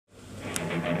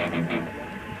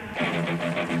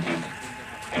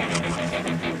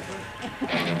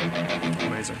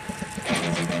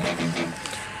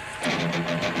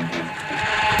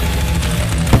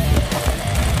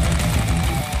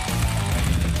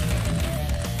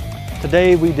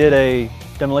Today we did a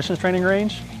demolitions training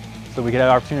range, so we could have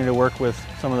the opportunity to work with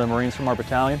some of the Marines from our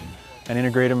battalion and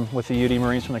integrate them with the EOD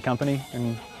Marines from the company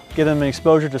and give them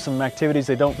exposure to some activities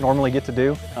they don't normally get to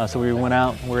do. So we went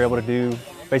out and we were able to do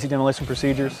basic demolition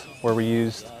procedures where we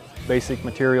used basic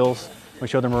materials. We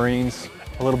showed the Marines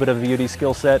a little bit of the EOD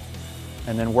skill set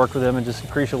and then worked with them and just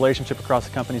increase relationship across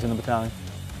the companies in the battalion.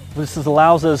 This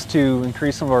allows us to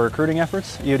increase some of our recruiting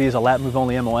efforts. EOD is a lat move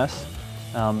only MOS.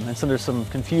 And so there's some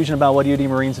confusion about what EOD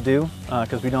Marines do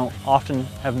because we don't often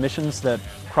have missions that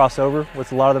cross over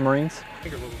with a lot of the Marines.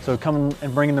 So coming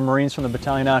and bringing the Marines from the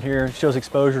battalion out here shows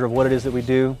exposure of what it is that we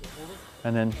do.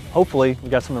 And then hopefully we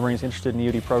got some of the Marines interested in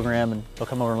the EOD program and they'll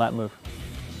come over and lat move.